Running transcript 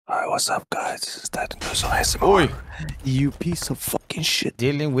Alright, what's up, guys? This is that ASMR. Oi. You piece of fucking shit.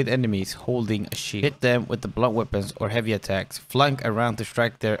 Dealing with enemies holding a shield. Hit them with the blunt weapons or heavy attacks. Flank around to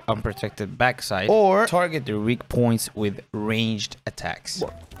strike their unprotected backside. Or target their weak points with ranged attacks.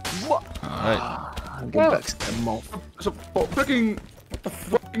 What? Alright. Get back to them mouth. It's a fucking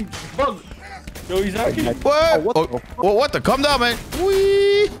bug. Yo, he's actually. What? What the? Calm down, man.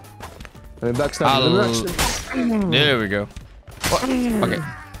 Whee! There we go. What? Okay.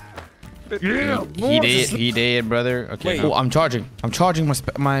 Yeah. He did, brother. Okay. Oh, I'm charging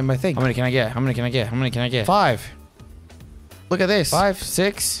my thing. How many can I get? How many can I get? 5. Look at this. 5,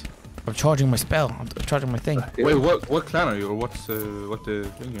 6. I'm charging my spell. I'm charging my thing. Wait, what clan are you, or what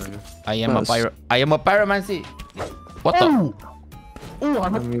the thing are you? I am a pyromancy. What the? Oh,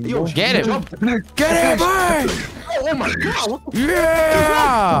 Get him! Get him, boy! Oh my god!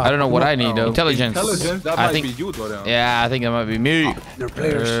 Yeah! I don't know what I need though. Intelligence. That I might think. be you, though. Yeah, I think that might be me. They're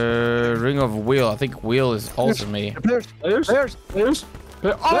players. Ring of Wheel. I think Wheel is also me. Players. Oh,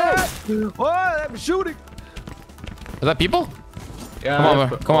 I'm shooting. Is that people?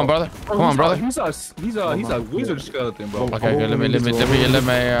 Yeah. Come on, brother. Come on, brother. He's a wizard skeleton, bro. Okay, let me.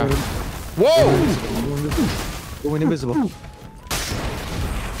 Whoa! Going invisible.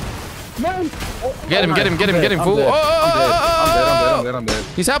 Get him, fool! I'm dead.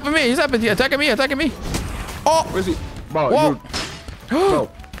 He's helping me. He's attacking me. Oh! Where's he? Bro, Whoa!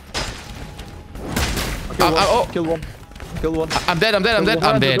 Kill one. I'm dead. I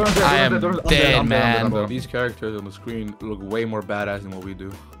am dead, man. These characters on the screen look way more badass than what we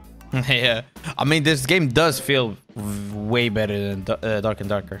do. Yeah. I mean, this game does feel way better than Dark and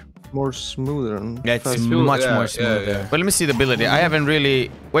Darker. More smoother. And Yeah, it's much more smoother. Yeah. But let me see the ability. I haven't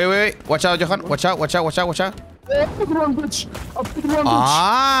really... Wait. Watch out, Johan. Watch out.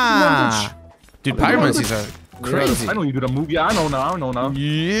 Ah! Dude, pyromancies are crazy. I know you do the move. Yeah, I know now.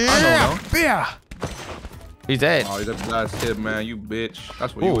 Yeah! Yeah! He's dead. Oh, that's the last hit, man. You bitch.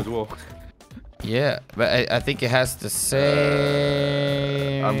 That's what you as well. Yeah, but I think it has the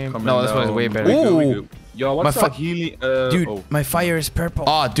same... I'm coming No, this one is down. way better. We good. Yo, what's My that healing? Dude, my fire is purple.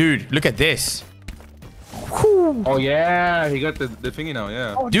 Oh, dude, look at this. Oh, yeah. He got the thingy now,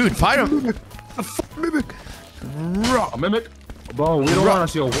 yeah. Dude, pyro... Mimic. A mimic? Bro, we don't want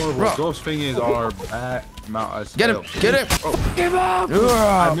to see a war. Those thingies are bad. Get him. Oh. Give up.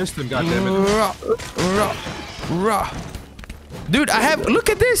 I missed him, goddammit. Dude, I have... Look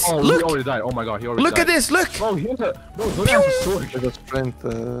at this. Oh, look. He already died. Oh my god, he already Look died. at this. Look. Bro, he has a... Bro, don't have a sword. There's a strength.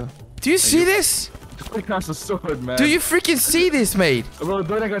 Do you see this? He has a sword, man. Do you freaking see this, mate? Bro,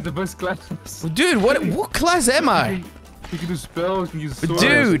 don't I got the best classes. Dude, what class am I? He can do spells, he can use swords.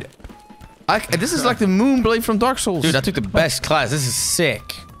 Dude, this is like the Moonblade from Dark Souls. Dude, I took the best class. This is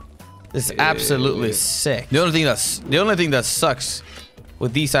sick. This is absolutely sick. The only thing that sucks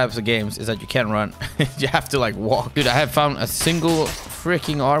with these types of games is that you can't run. You have to like walk. Dude, I have found a single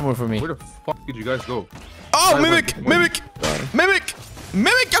freaking armor for me. Where the fuck did you guys go? Oh, Mimic! Mimic!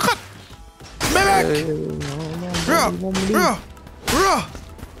 Johan! Mimic!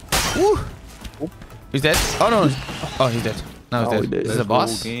 Woo! He's dead. Oh no! Oh, he's dead. Now he's dead. Is this a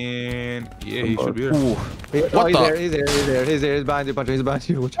boss? Yeah, he should be there. Ooh. Oh, What the? He's there. He's behind you, Patrick. He's behind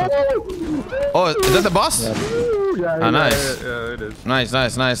you. Watch out. Oh, is that the boss? Yeah, Ah, nice. Yeah, it is. Nice.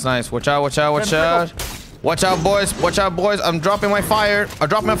 Watch out. Watch out, boys. I'm dropping my fire. I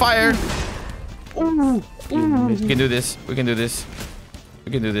dropped my fire. We can do this.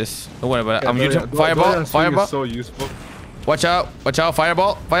 Don't worry about it. I'm using fireball. So useful. Watch out.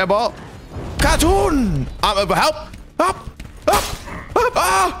 Fireball. Cartoon. Help. Up.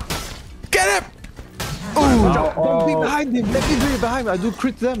 Ah. Get him. Don't be behind him. Let me be behind him. I do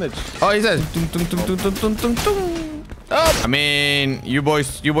crit damage. Oh, he says. Oh. I mean, you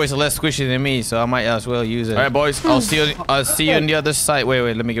boys are less squishy than me, so I might as well use it. All right, boys. I'll see you on the other side.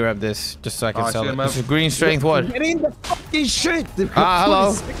 Wait. Let me grab this just so I can sell it. This is green strength. What? Get in the fucking shit.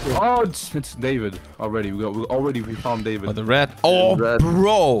 Hello. Oh, it's David already. We found David. Oh, the red. Oh,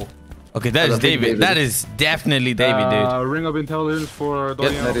 bro. Okay, that is David. That is definitely David, dude. Ring of intelligence for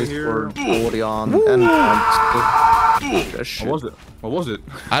Dorian over here. Dorian and What was it?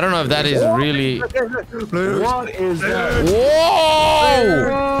 I don't know if that is really... What is that?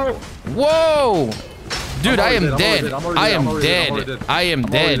 Whoa! Dude, I am dead. I'm already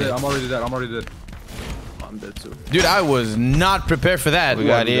dead. I'm dead too. Dude, I was not prepared for that. We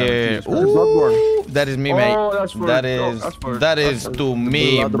got here. Ooh, that is me, mate. That is to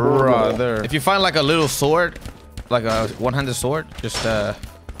me, brother. If you find like a little sword, like a one-handed sword, just let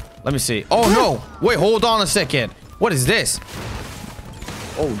me see. Oh no! Wait, hold on a second. What is this?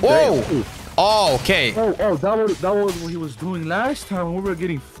 Oh, whoa! Oh, okay. That was what he was doing last time when we were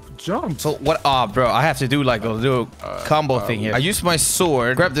getting jump. So what? Ah, bro, I have to do like a little combo thing here. I use my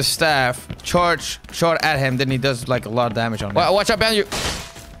sword, grab the staff, charge shot at him, then he does like a lot of damage on him. Watch out behind you.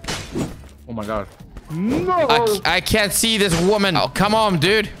 Oh my god. No. I can't see this woman. Oh, come on,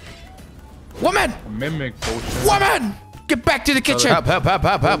 dude. Woman! Mimic potion. Woman! Get back to the kitchen.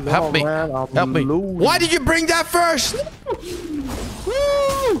 Help me. Man, Help me. losing. Why did you bring that first?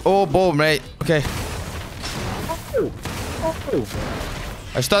 Oh, boom, mate. Okay.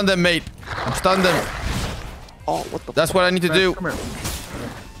 I stunned them, mate. I'm stunned them. Oh, what the? That's what I need to do. Come here.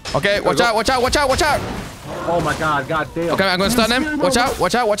 Okay, watch out, watch out, watch out, watch out. Oh my god, god damn. Okay, I'm gonna stun him. Watch out,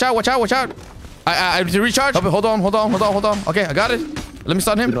 watch out, watch out, watch out, watch out. I need to recharge. Hold on. Okay, I got it. Let me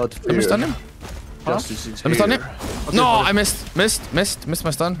stun him. Let me stun him. Let me stun him. No, I missed my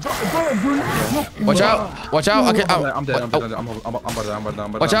stun. Watch out. Watch out. Okay, I'm dead.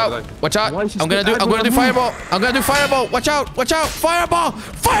 watch out. Watch out. I'm gonna do fireball. Watch out. Fireball.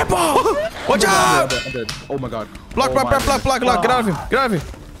 Watch out. I'm dead. Oh my god. Block. Get out of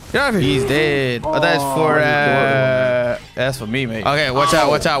him. He's dead. Oh, that's for me, mate. Okay, watch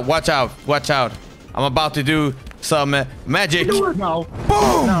out. I'm about to do some magic. No.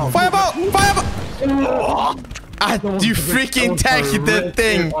 Boom! Fireball! Ah, you freaking tanked the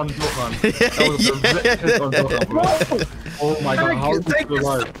thing. Oh my god, how did you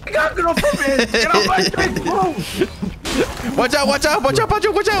survive?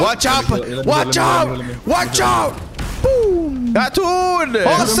 Watch out! Boom! Cartoon!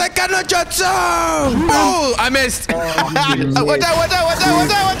 Oh, second jutsu! Boom! I missed! Watch out!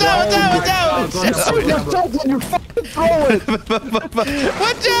 You fucking throw it.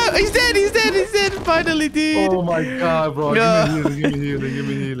 Watch out! He's dead! Finally, dude! Oh my god, bro. No. Give me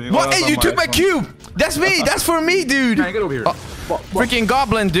healing. What? Hey, you took my cube! That's me! That's for me, dude! Get over here. Freaking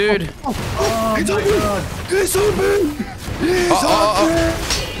goblin, dude! Oh my god. It's open.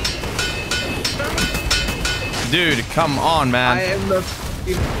 Dude, come on, man. I am the.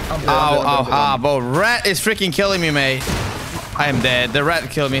 Ow, bro. Rat is freaking killing me, mate. I am dead. The rat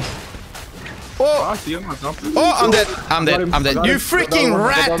killed me. Oh, I'm dead. You freaking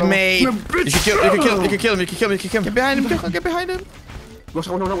rat, mate. You can kill him. Get behind him. Get behind him. Watch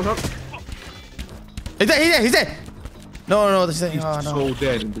out. He's dead. No, this thing. Oh, no. So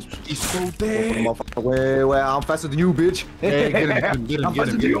dead. He's so dead. Wait, I'm faster than you, bitch. Hey,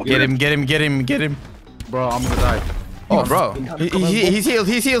 Get him. Bro, I'm gonna die. Oh, bro. He's healed.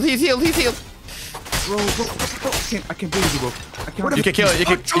 Bro, I can't beat you, bro. You can kill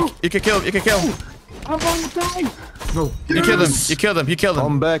him. I'm gonna die. No. You killed him.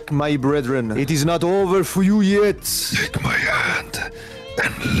 Come back, my brethren. It is not over for you yet. Take my hand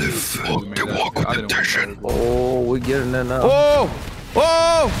and live the walk of intention. Oh, we're getting there now. Oh!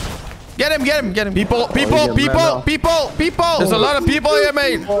 Get him. People. There's a lot of people here,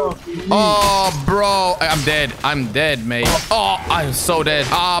 mate. Oh, bro. I'm dead, mate. Oh, I'm so dead.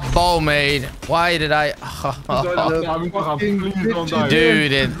 Ah, bow, mate. Why did I?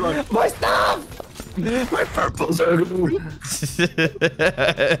 Dude. My stuff! My purples are blue. Where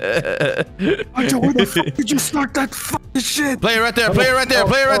the fuck did you start that fucking shit? Play it right there. Play it right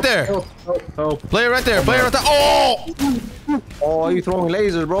there. Oh! Oh, you throwing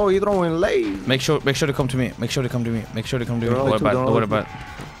lasers, bro. You throwing lasers. Make sure to come to me. Don't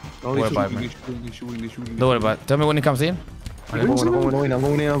worry about it. Tell me when he comes in. I'm going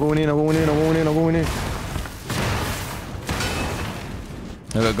in.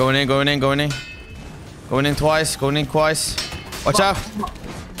 Okay, going in twice. Watch out.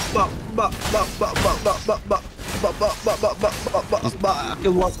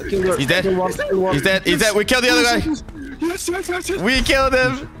 He's dead. We killed the other guy. Yes. We killed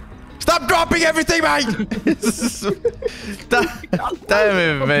him. Stop dropping everything, mate.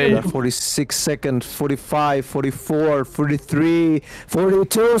 Damn it, mate. 46 seconds, 45, 44, 43,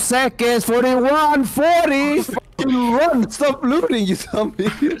 42 seconds, 41, 40. Fucking run. Stop looting, you zombie.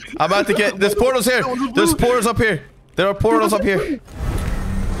 I'm about to get... There's portals here. There's portals up here. There are portals up here.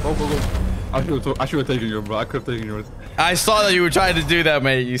 Go. I should have taken yours, bro. I could have taken yours. I saw that you were trying to do that,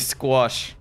 mate. You squash.